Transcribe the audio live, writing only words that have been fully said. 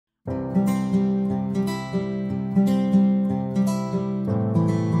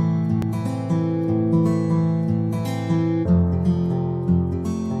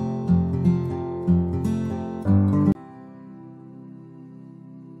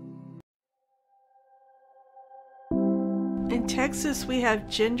In Texas, we have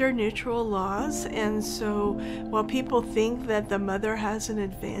gender-neutral laws, and so while people think that the mother has an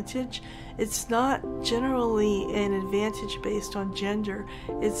advantage, it's not generally an advantage based on gender.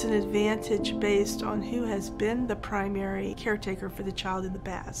 It's an advantage based on who has been the primary caretaker for the child in the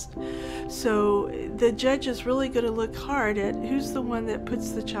past. So the judge is really going to look hard at who's the one that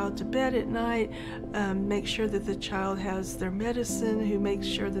puts the child to bed at night, make sure that the child has their medicine, who makes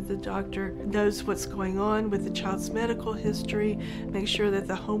sure that the doctor knows what's going on with the child's medical history, make sure that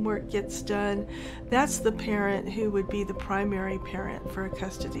the homework gets done. That's the parent who would be the primary parent for a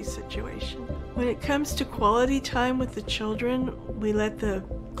custody situation. When it comes to quality time with the children, we let the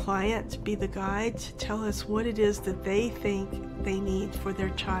client be the guide to tell us what it is that they think they need for their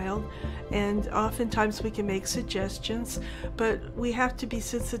child, and oftentimes we can make suggestions, but we have to be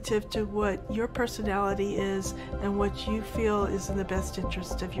sensitive to what your personality is and what you feel is in the best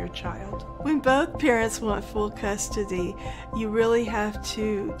interest of your child. When both parents want full custody, you really have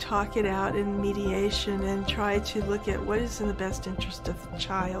to talk it out in mediation and try to look at what is in the best interest of the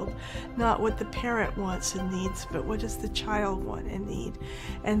child, not what the parent wants and needs, but what does the child want and need.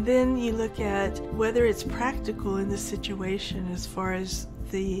 And then you look at whether it's practical in this situation as far as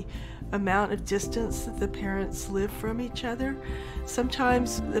the amount of distance that the parents live from each other.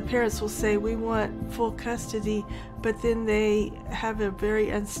 Sometimes the parents will say, we want full custody, but then they have a very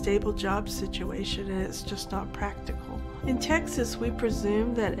unstable job situation and it's just not practical. In Texas, we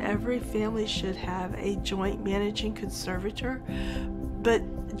presume that every family should have a joint managing conservator, but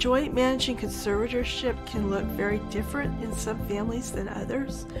joint managing conservatorship can look very different in some families than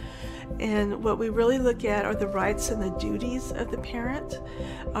others. And what we really look at are the rights and the duties of the parent.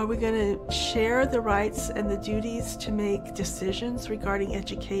 Are we going to share the rights and the duties to make decisions regarding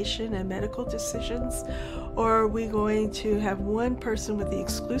education and medical decisions? Or are we going to have one person with the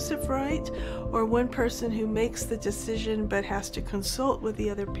exclusive right, or one person who makes the decision but has to consult with the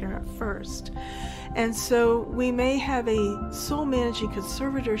other parent first? And so we may have a sole managing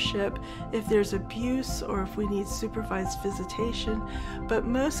conservatorship if there's abuse or if we need supervised visitation, but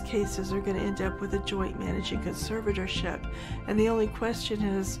most cases are going to end up with a joint managing conservatorship. And the only question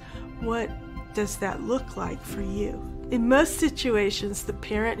is, what does that look like for you? In most situations, the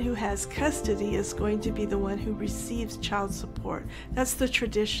parent who has custody is going to be the one who receives child support. That's the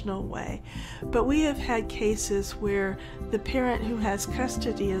traditional way. But we have had cases where the parent who has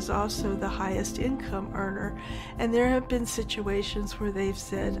custody is also the highest income earner, and there have been situations where they've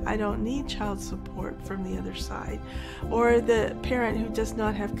said, I don't need child support from the other side. Or the parent who does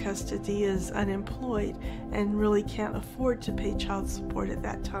not have custody is unemployed and really can't afford to pay child support at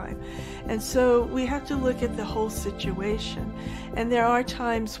that time. And so we have to look at the whole situation. And there are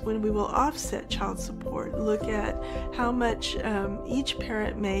times when we will offset child support, look at how much each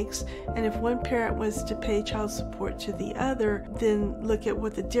parent makes, and if one parent was to pay child support to the other, then look at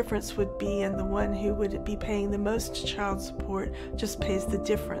what the difference would be, and the one who would be paying the most child support just pays the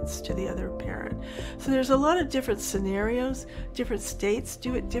difference to the other parent. So there's a lot of different scenarios. Different states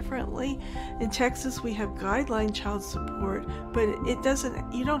do it differently. In Texas, we have guideline child support, but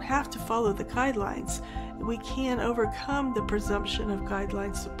you don't have to follow the guidelines. We can overcome the presumption of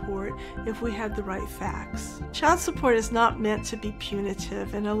guideline support if we have the right facts. Child support is not meant to be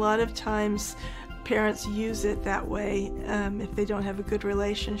punitive, and a lot of times parents use it that way if they don't have a good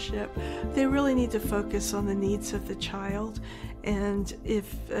relationship. They really need to focus on the needs of the child, and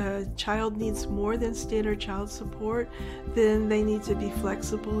if a child needs more than standard child support, then they need to be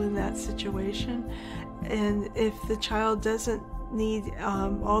flexible in that situation. And if the child doesn't need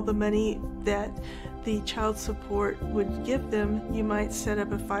all the money that the child support would give them, you might set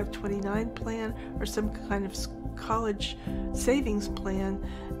up a 529 plan or some kind of college savings plan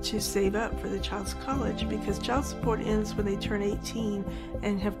to save up for the child's college, because child support ends when they turn 18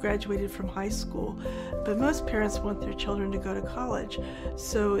 and have graduated from high school. But most parents want their children to go to college.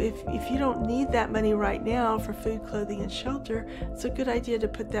 So if you don't need that money right now for food, clothing, and shelter, it's a good idea to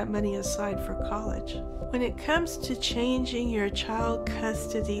put that money aside for college. When it comes to changing your child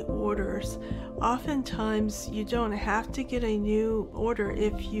custody orders, oftentimes you don't have to get a new order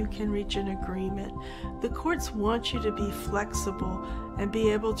if you can reach an agreement. The courts want you to be flexible and be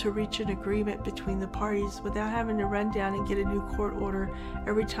able to reach an agreement between the parties without having to run down and get a new court order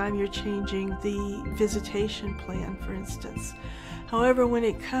every time you're changing the visitation plan, for instance. However, when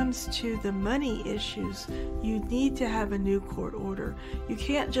it comes to the money issues, you need to have a new court order. You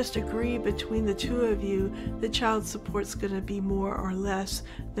can't just agree between the two of you that child support's going to be more or less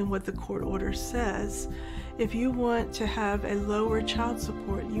than what the court order says. If you want to have a lower child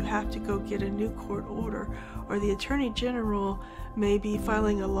support, you have to go get a new court order, or the Attorney General may be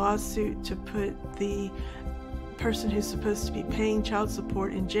filing a lawsuit to put the person who's supposed to be paying child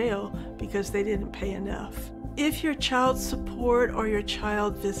support in jail because they didn't pay enough. If your child support or your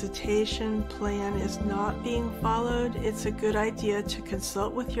child visitation plan is not being followed, it's a good idea to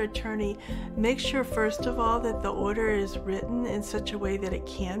consult with your attorney. Make sure, first of all, that the order is written in such a way that it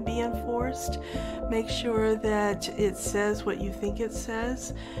can be enforced. Make sure that it says what you think it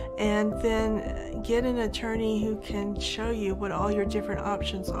says, and then get an attorney who can show you what all your different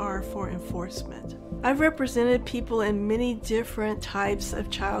options are for enforcement. I've represented people in many different types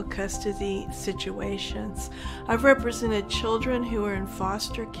of child custody situations. I've represented children who are in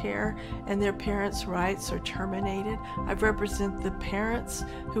foster care and their parents' rights are terminated. I've represented the parents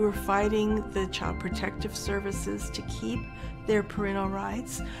who are fighting the Child Protective Services to keep their parental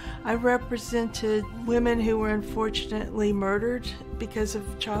rights. I've represented women who were unfortunately murdered because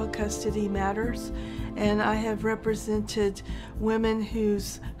of child custody matters. And I have represented women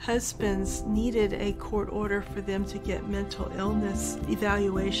whose husbands needed a court order for them to get mental illness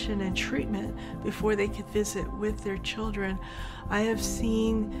evaluation and treatment before they could visit with their children. I have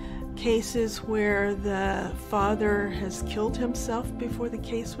seen cases where the father has killed himself before the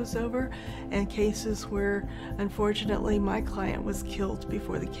case was over, and cases where unfortunately my client was killed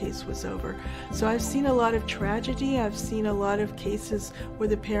before the case was over. So I've seen a lot of tragedy. I've seen a lot of cases where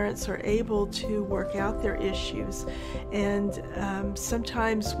the parents are able to work out their issues, and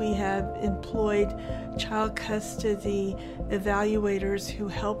sometimes we have employed child custody evaluators who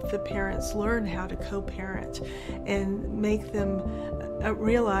help the parents learn how to co-parent and make them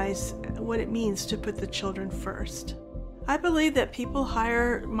realize what it means to put the children first. I believe that people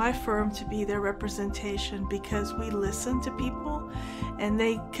hire my firm to be their representation because we listen to people, and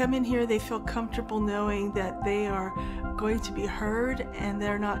they come in here, they feel comfortable knowing that they are going to be heard and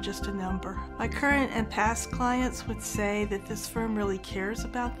they're not just a number. My current and past clients would say that this firm really cares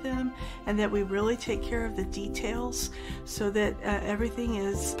about them and that we really take care of the details so that everything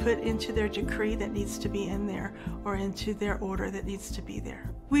is put into their decree that needs to be in there or into their order that needs to be there.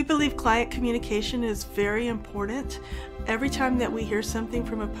 We believe client communication is very important. Every time that we hear something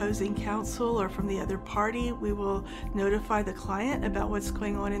from opposing counsel or from the other party, we will notify the client about what's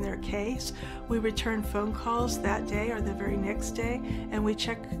going on in their case. We return phone calls that day or the very next day, and we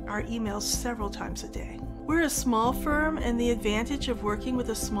check our emails several times a day. We're a small firm, and the advantage of working with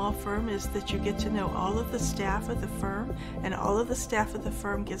a small firm is that you get to know all of the staff of the firm, and all of the staff of the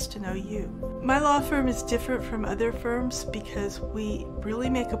firm gets to know you. My law firm is different from other firms because we really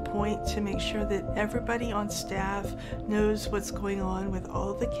make a point to make sure that everybody on staff knows what's going on with all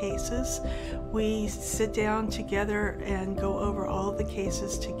of the cases. We sit down together and go over all of the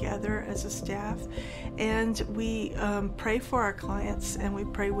cases together as a staff, and we pray for our clients and we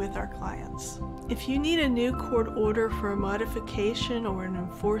pray with our clients. If you need a new court order for a modification or an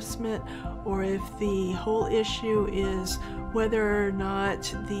enforcement, or if the whole issue is whether or not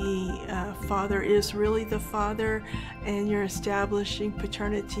the father is really the father and you're establishing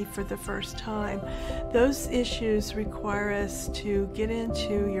paternity for the first time, those issues require us to get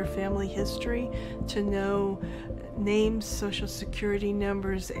into your family history to know names, social security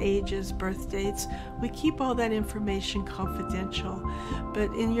numbers, ages, birth dates. We keep all that information confidential,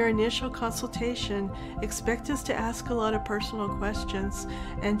 but in your initial consultation, expect us to ask a lot of personal questions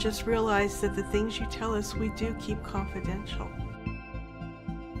and just realize that the things you tell us we do keep confidential.